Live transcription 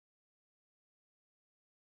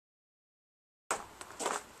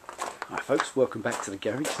Hi folks, welcome back to the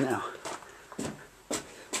garage. Now,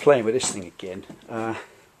 playing with this thing again.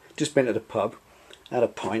 Just been to the pub, had a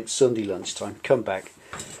pint, Sunday lunchtime, come back,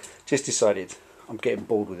 just decided I'm getting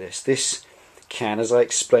bored with this. This can, as I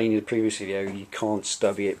explained in the previous video, you can't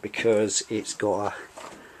stubby it because it's got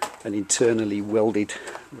an internally welded,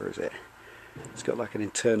 where is it? It's got like an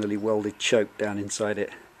internally welded choke down inside it,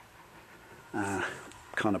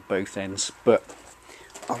 kind of both ends. But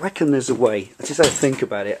I reckon there's a way. I just had to think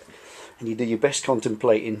about it, and you do your best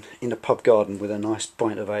contemplating in a pub garden with a nice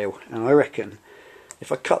pint of ale. And I reckon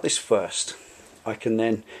if I cut this first, I can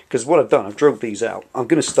then, because what I've done, I've drilled these out. I'm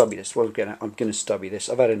going to stubby this. What I'm getting at, I'm going to stubby this.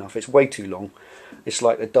 I've had enough. It's way too long. It's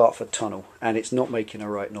like the Dartford Tunnel, and it's not making a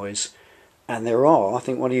right noise. And there are, I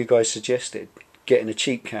think one of you guys suggested getting a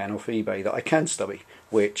cheap can off eBay that I can stubby,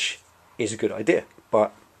 which is a good idea.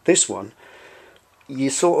 But this one,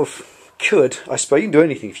 you sort of could, I suppose you can do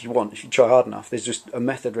anything if you want, if you try hard enough. There's just a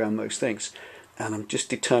method around most things, and I'm just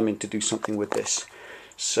determined to do something with this.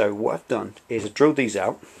 So what I've done is I've drilled these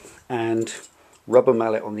out and rubber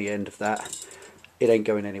mallet on the end of that. It ain't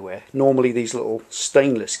going anywhere. Normally these little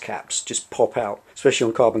stainless caps just pop out, especially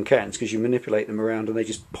on carbon cans, because you manipulate them around and they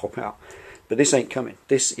just pop out. But this ain't coming.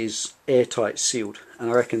 This is airtight sealed,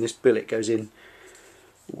 and I reckon this billet goes in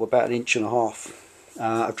about 1.5 inches.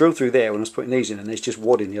 I've drilled through there when I was putting these in, and there's just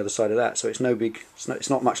wadding the other side of that, so it's no big. It's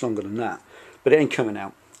not much longer than that, but it ain't coming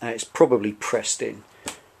out. It's probably pressed in.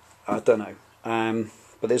 I don't know,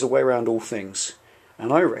 but there's a way around all things,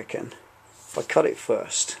 and I reckon if I cut it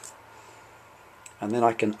first, and then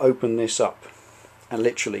I can open this up and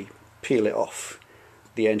literally peel it off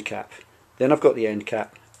the end cap. Then I've got the end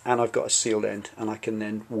cap, and I've got a sealed end, and I can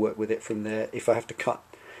then work with it from there. If I have to cut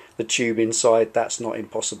the tube inside, that's not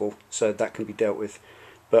impossible, so that can be dealt with.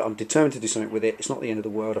 But I'm determined to do something with it. It's not the end of the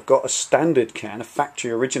world. I've got a standard can, a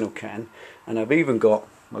factory original can, and I've even got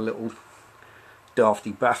my little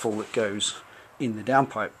dafty baffle that goes in the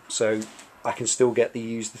downpipe, so I can still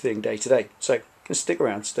use the thing day to day. So I'm going to stick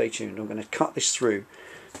around, stay tuned. I'm going to cut this through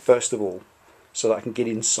first of all so that I can get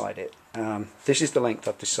inside it. This is the length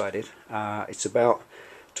I've decided. It's about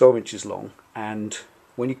 12 inches long, and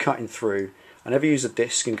when you're cutting through, I never use a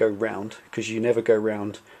disc and go round, because you never go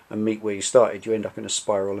round and meet where you started. You end up in a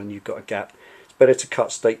spiral and you've got a gap. It's better to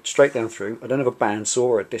cut straight down through. I don't have a bandsaw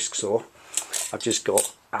or a disc saw. I've just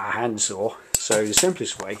got a handsaw. So the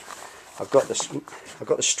simplest way, I've got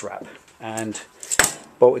the strap and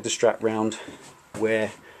bolted the strap round,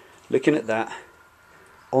 where, looking at that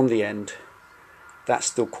on the end, that's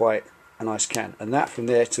still quite a nice can, and that from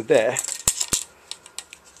there to there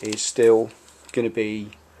is still going to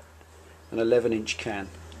be an 11-inch can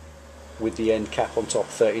with the end cap on top,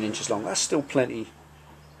 13 inches long. That's still plenty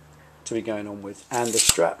to be going on with. And the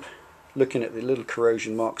strap, looking at the little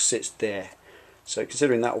corrosion mark, sits there. So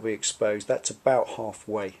considering that will be exposed, that's about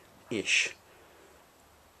halfway-ish.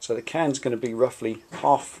 So the can's going to be roughly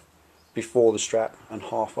half before the strap and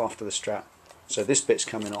half after the strap. So this bit's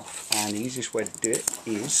coming off, and the easiest way to do it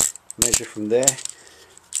is measure from there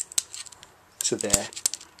to there,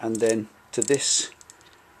 and then to this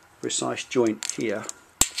precise joint here.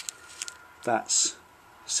 That's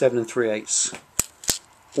 7 3/8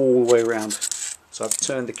 all the way around. So I've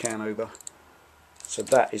turned the can over, so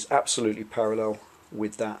that is absolutely parallel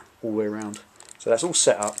with that all the way around. So that's all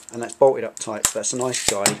set up, and that's bolted up tight, so that's a nice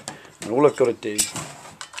guide, and all I've got to do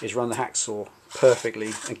is run the hacksaw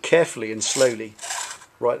perfectly and carefully and slowly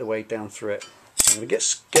right the way down through it. I'm going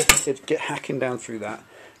to get hacking down through that,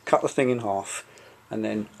 cut the thing in half, and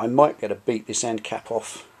then I might be able to beat this end cap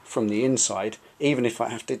off from the inside. Even if I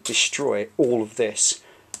have to destroy all of this,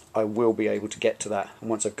 I will be able to get to that, and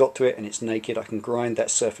once I've got to it and it's naked, I can grind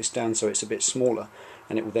that surface down so it's a bit smaller,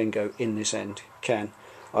 and it will then go in this end can.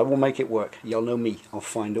 I will make it work. Y'all know me, I'll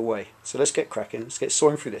find a way. So let's get cracking, let's get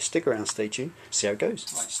sawing through this. Stick around, stay tuned, see how it goes.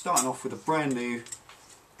 Right, starting off with a brand new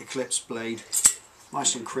Eclipse blade,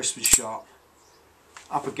 nice and crisp and sharp,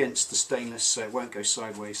 up against the stainless so it won't go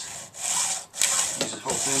sideways. Use the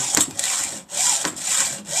whole thing.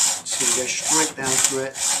 Just going to go straight down through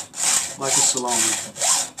it like a salami.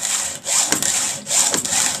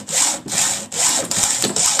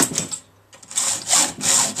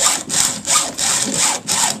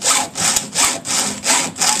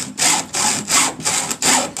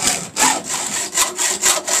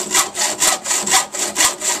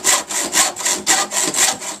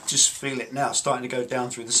 Just feel it now, it's starting to go down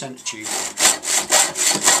through the centre tube.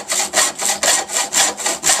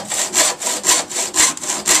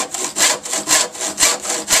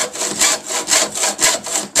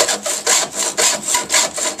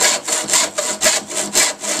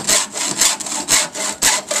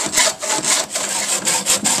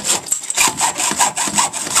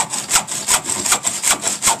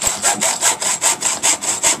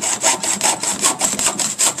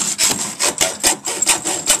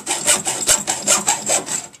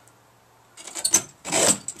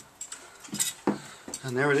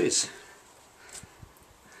 And there it is.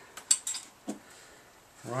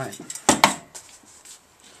 Right.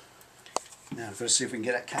 Now I've got to see if we can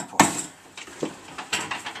get that cap off.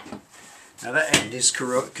 Now that end is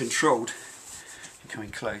controlled, coming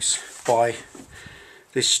close, by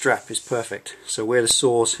this strap is perfect. So where the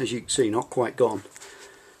saw's, as you can see, not quite gone,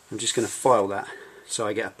 I'm just going to file that so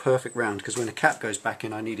I get a perfect round, because when the cap goes back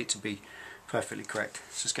in I need it to be perfectly correct.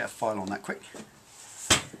 Let's just get a file on that quick.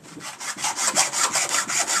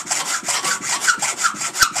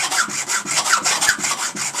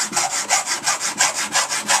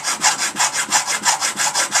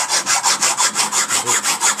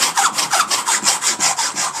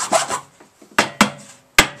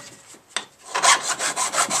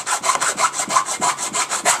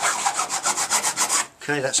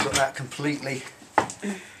 Okay, that's got that completely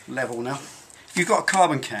level now. If you've got a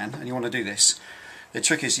carbon can and you want to do this, the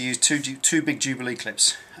trick is to use two big Jubilee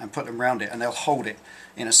clips and put them around it, and they'll hold it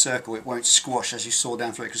in a circle. It won't squash as you saw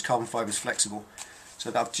down through it, because carbon fibre is flexible.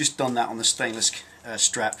 So I've just done that on the stainless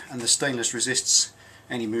strap, and the stainless resists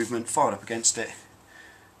any movement. Fired up against it,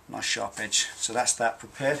 nice sharp edge. So that's that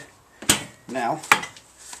prepared. Now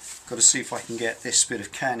got to see if I can get this bit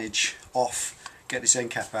of canage off, get this end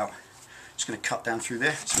cap out. Just going to cut down through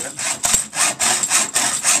there.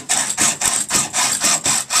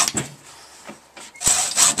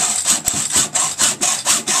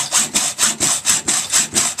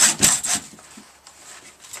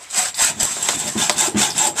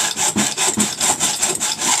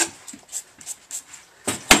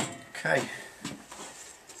 Okay,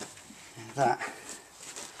 that,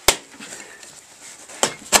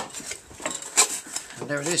 and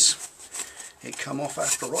there it is. It come off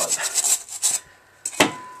after all.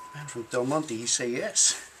 Man from Del Monte, he say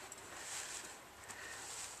yes.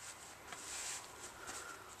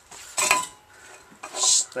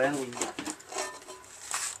 Stanley.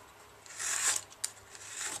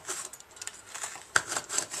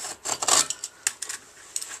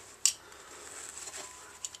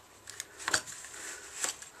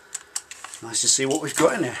 Nice to see what we've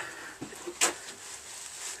got in there.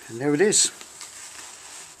 And there it is.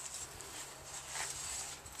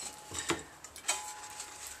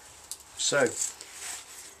 So,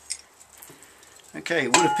 okay,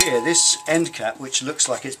 it would appear this end cap, which looks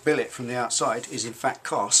like it's billet from the outside, is in fact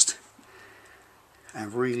cast,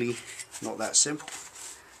 and really not that simple.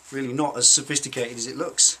 Really not as sophisticated as it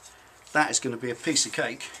looks. That is going to be a piece of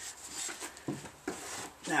cake.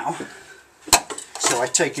 Now, so I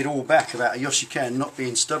take it all back about a Yoshi can not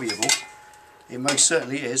being stubbyable. It most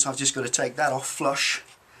certainly is. I've just got to take that off flush,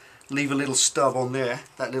 leave a little stub on there,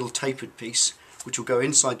 that little tapered piece, which will go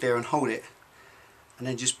inside there and hold it, and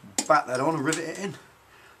then just bat that on and rivet it in. A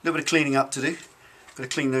little bit of cleaning up to do. Got to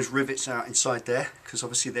clean those rivets out inside there, because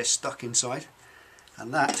obviously they're stuck inside,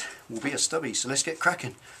 and that will be a stubby. So let's get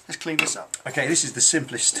cracking. Let's clean this up. Okay, this is the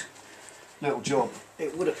simplest little job.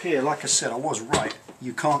 It would appear, like I said, I was right,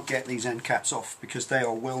 you can't get these end caps off because they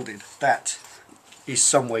are welded. That is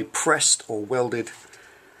some way pressed or welded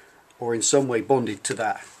or in some way bonded to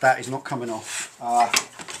that. That is not coming off.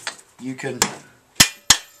 You can,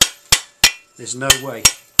 there's no way.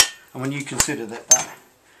 And when you consider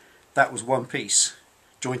that was one piece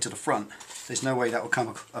joined to the front, there's no way that will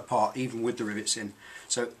come apart even with the rivets in.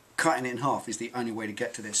 So cutting it in half is the only way to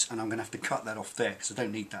get to this, and I'm going to have to cut that off there because I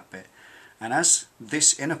don't need that bit. And as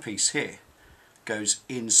this inner piece here goes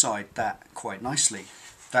inside that quite nicely,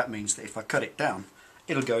 that means that if I cut it down,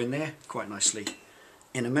 it'll go in there quite nicely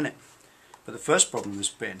in a minute. But the first problem has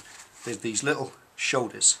been there's these little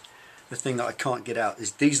shoulders. The thing that I can't get out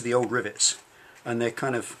is these are the old rivets, and they're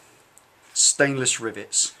kind of stainless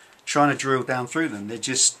rivets. Trying to drill down through them, they're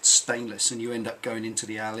just stainless, and you end up going into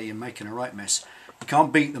the alley and making a right mess. You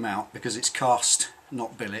can't beat them out because it's cast,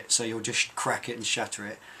 not billet, so you'll just crack it and shatter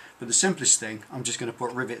it. But the simplest thing, I'm just going to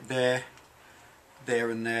put rivet there,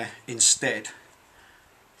 there and there instead,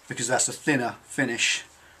 because that's a thinner finish,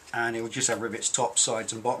 and it will just have rivets top,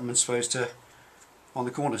 sides and bottom, and supposed to on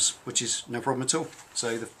the corners, which is no problem at all.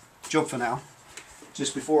 So the job for now,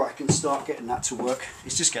 just before I can start getting that to work,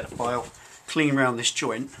 is just get a file, clean around this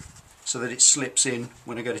joint so that it slips in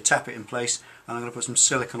when I go to tap it in place, and I'm going to put some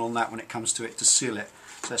silicone on that when it comes to it to seal it,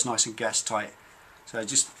 so it's nice and gas tight. So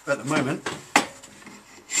just at the moment,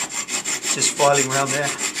 just filing around there.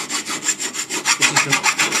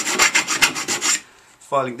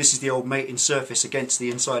 This is the old mating surface against the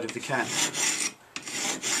inside of the can.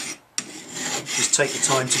 Just take the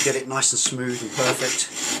time to get it nice and smooth and perfect,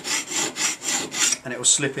 and it will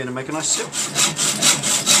slip in and make a nice seal.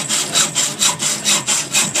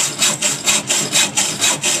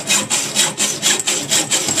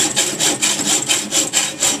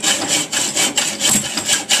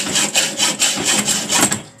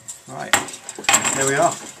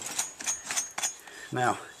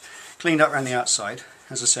 cleaned up around the outside.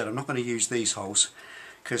 As I said, I'm not going to use these holes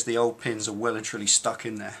because the old pins are well and truly stuck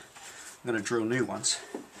in there. I'm going to drill new ones.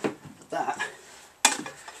 That,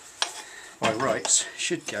 by rights,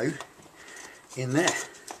 should go in there.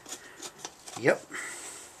 Yep.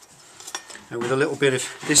 And with a little bit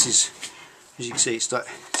of, this is, as you can see, it's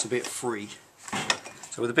a bit free.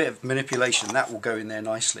 So with a bit of manipulation, that will go in there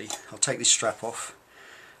nicely. I'll take this strap off.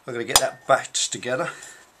 I'm going to get that batched together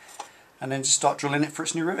and then just start drilling it for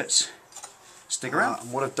its new rivets. Stick around.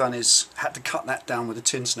 And what I've done is had to cut that down with the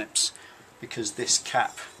tin snips because this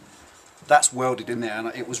cap, that's welded in there,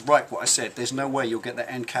 and it was right what I said. There's no way you'll get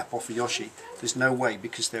that end cap off of Yoshi. There's no way,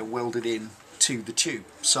 because they're welded in to the tube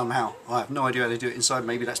somehow. I have no idea how they do it inside.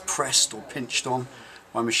 Maybe that's pressed or pinched on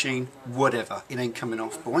my machine, whatever. It ain't coming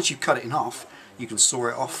off. But once you cut it in half, you can saw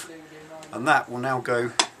it off, and that will now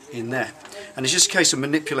go in there. And it's just a case of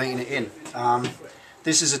manipulating it in.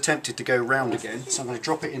 This is attempted to go round again, so I'm going to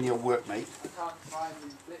drop it in the old workmate.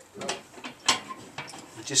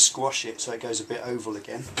 Just squash it so it goes a bit oval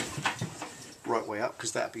again. Right way up,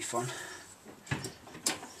 because that'd be fun.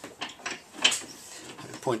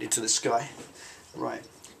 Pointed to the sky. Right.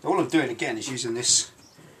 All I'm doing again is using this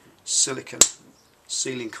silicone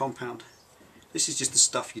sealing compound. This is just the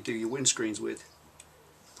stuff you do your windscreens with.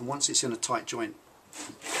 And once it's in a tight joint,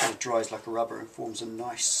 it kind of dries like a rubber and forms a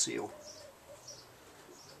nice seal.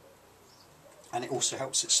 And it also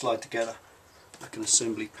helps it slide together like an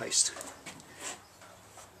assembly paste.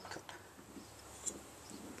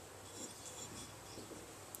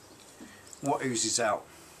 What oozes out,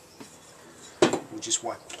 we'll just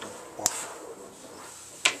wipe off.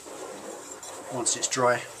 Once it's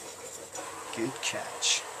dry, good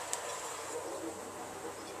catch.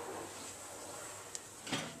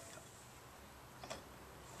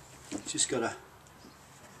 Just gotta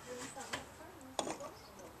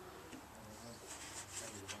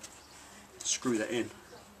screw that in.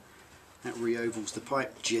 That re-ovals the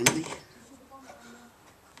pipe gently.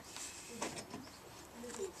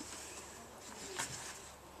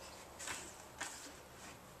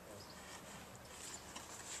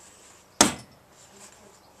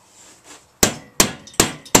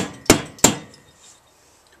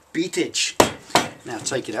 Beatage. Now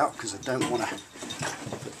take it out because I don't want to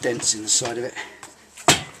put dents in the side of it.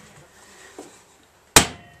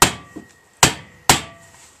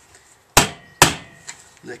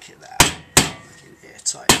 Look at that. Looking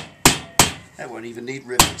airtight. That won't even need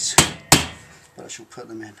rivets, but I shall put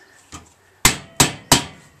them in.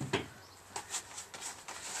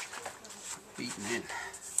 Beaten in.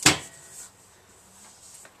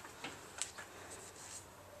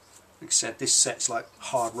 Like I said, this set's like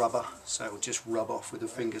hard rubber, so it will just rub off with the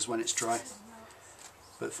fingers when it's dry.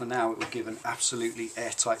 But for now it will give an absolutely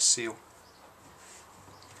airtight seal.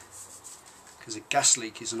 Because a gas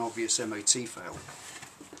leak is an obvious MOT fail.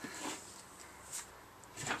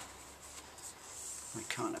 We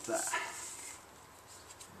can't have that.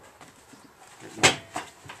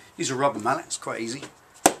 Use a rubber mallet, it's quite easy.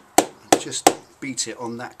 Just beat it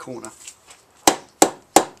on that corner.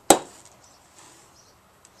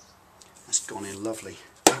 That's gone in lovely,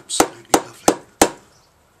 absolutely lovely.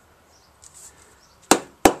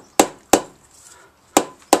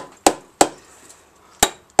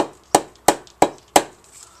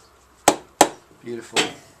 Beautiful,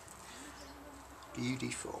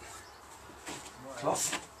 beautiful.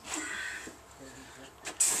 Cloth.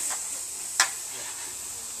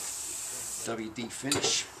 WD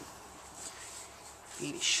finish.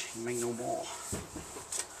 Finish, you make no more.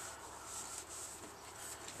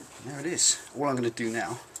 There it is. All I'm going to do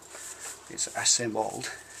now is assemble.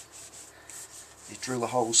 You drill the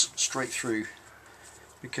holes straight through,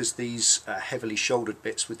 because these heavily shouldered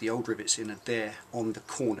bits with the old rivets in are there on the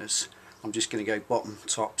corners. I'm just going to go bottom,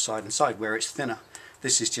 top, side and side where it's thinner.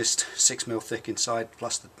 This is just 6mm thick inside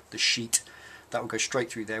plus the sheet. That will go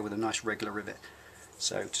straight through there with a nice regular rivet.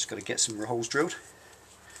 So just got to get some holes drilled,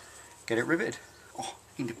 get it riveted. Oh,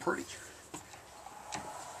 ain't it pretty?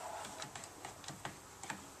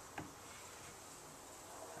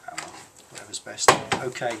 Whatever's best.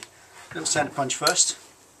 Okay, little centre punch first.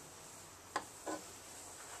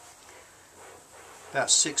 About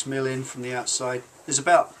 6mm in from the outside. There's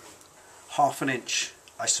about ½ inch,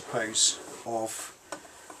 I suppose, of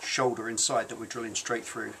shoulder inside that we're drilling straight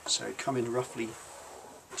through. So come in roughly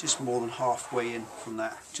just more than halfway in from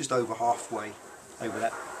that, just over halfway over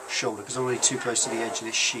that shoulder, because I'm only too close to the edge of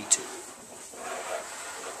this sheet.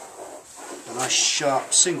 A nice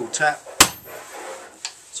sharp single tap.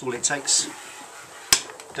 That's all it takes.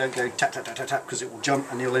 Don't go tap tap tap tap tap, because it will jump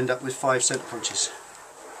and you'll end up with 5 centre punches.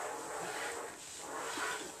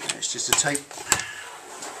 It's just a tape.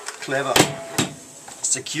 Clever.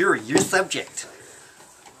 Secure your subject.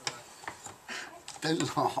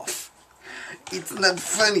 Don't laugh. It's not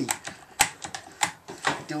funny.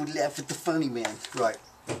 Don't laugh at the funny man. Right.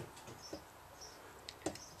 So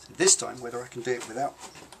this time, whether I can do it without.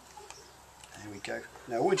 There we go.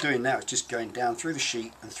 Now all we're doing now is just going down through the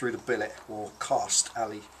sheet and through the billet or cast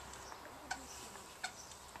alley.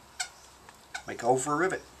 Make a hole for a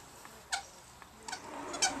rivet.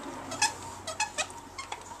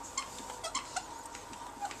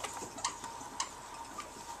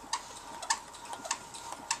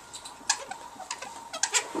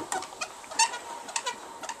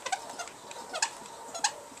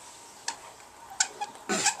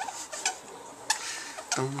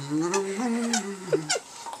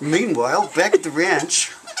 Meanwhile, back at the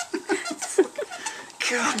ranch.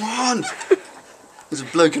 Come on! There's a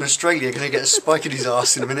bloke in Australia going to get a spike in his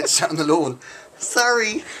arse in a minute, sat on the lawn.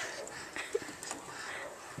 Sorry!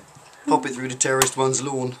 Pop it through the terrorist one's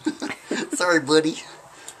lawn. Sorry, buddy.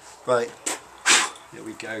 Right, here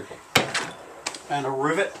we go. And a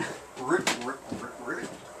rivet. Rivet.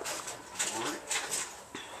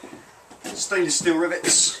 Stainless steel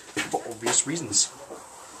rivets, for obvious reasons.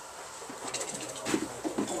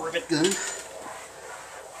 Rivet gun.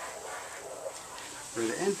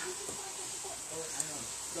 Rivet in.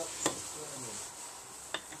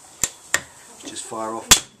 Just fire off.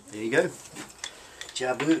 There you go.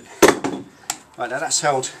 Job good. Right, now that's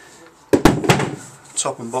held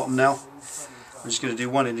top and bottom now. I'm just going to do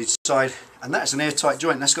one in each side, and that's an airtight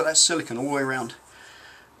joint. That's got that silicone all the way around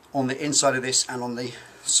on the inside of this and on the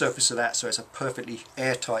surface of that, so it's a perfectly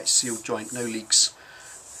airtight sealed joint, no leaks.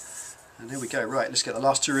 And there we go. Right, let's get the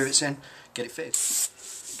last two rivets in, get it fitted.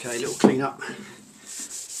 Okay, little clean up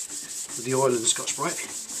with the oil and the Scotch-Brite.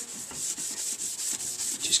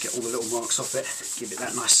 Just get all the little marks off it, give it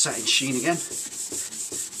that nice satin sheen again.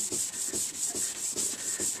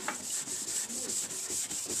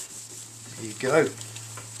 There you go.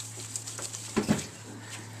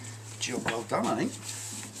 Job well done, I think.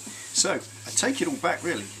 So, I take it all back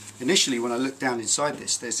really. Initially when I look down inside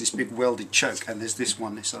this, there's this big welded choke and there's this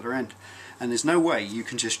one this other end. And there's no way you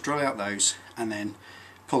can just drill out those and then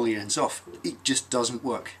pull the ends off. It just doesn't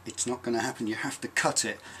work. It's not going to happen. You have to cut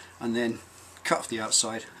it and then cut off the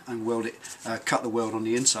outside and weld it, cut the weld on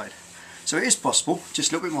the inside. So it is possible,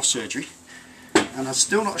 just a little bit more surgery. And I'm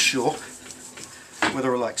still not sure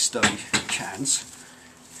whether I like stubby cans.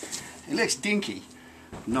 It looks dinky.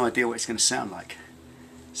 No idea what it's going to sound like.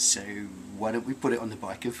 So why don't we put it on the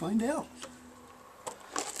bike and find out?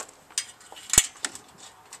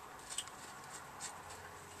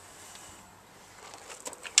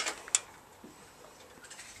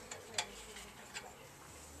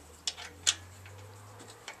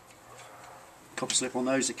 Copper slip on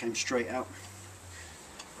those, it came straight out.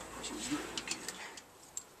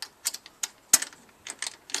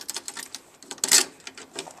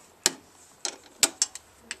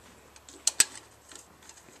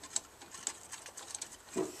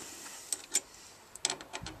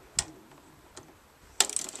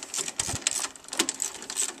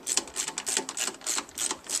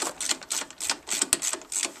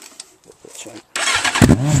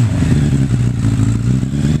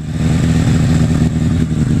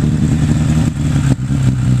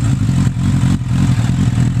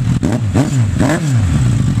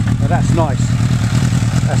 Now that's nice.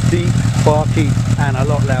 That's deep, barky, and a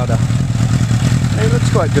lot louder. It looks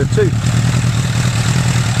quite good too.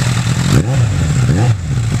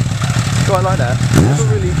 Quite like that.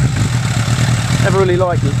 Never really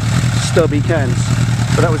liked stubby cans,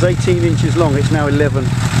 but that was 18 inches long. It's now 11.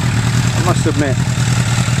 I must admit,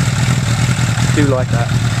 I do like that.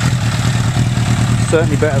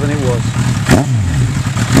 Certainly better than it was.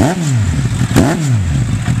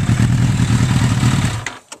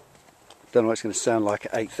 Don't know what it's going to sound like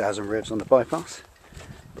at 8,000 revs on the bypass,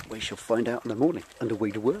 but we shall find out in the morning and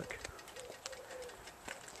away to work.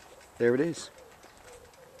 There it is.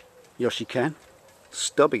 Yoshi can,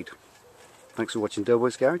 stubbied. Thanks for watching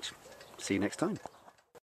Delboy's Garage. See you next time.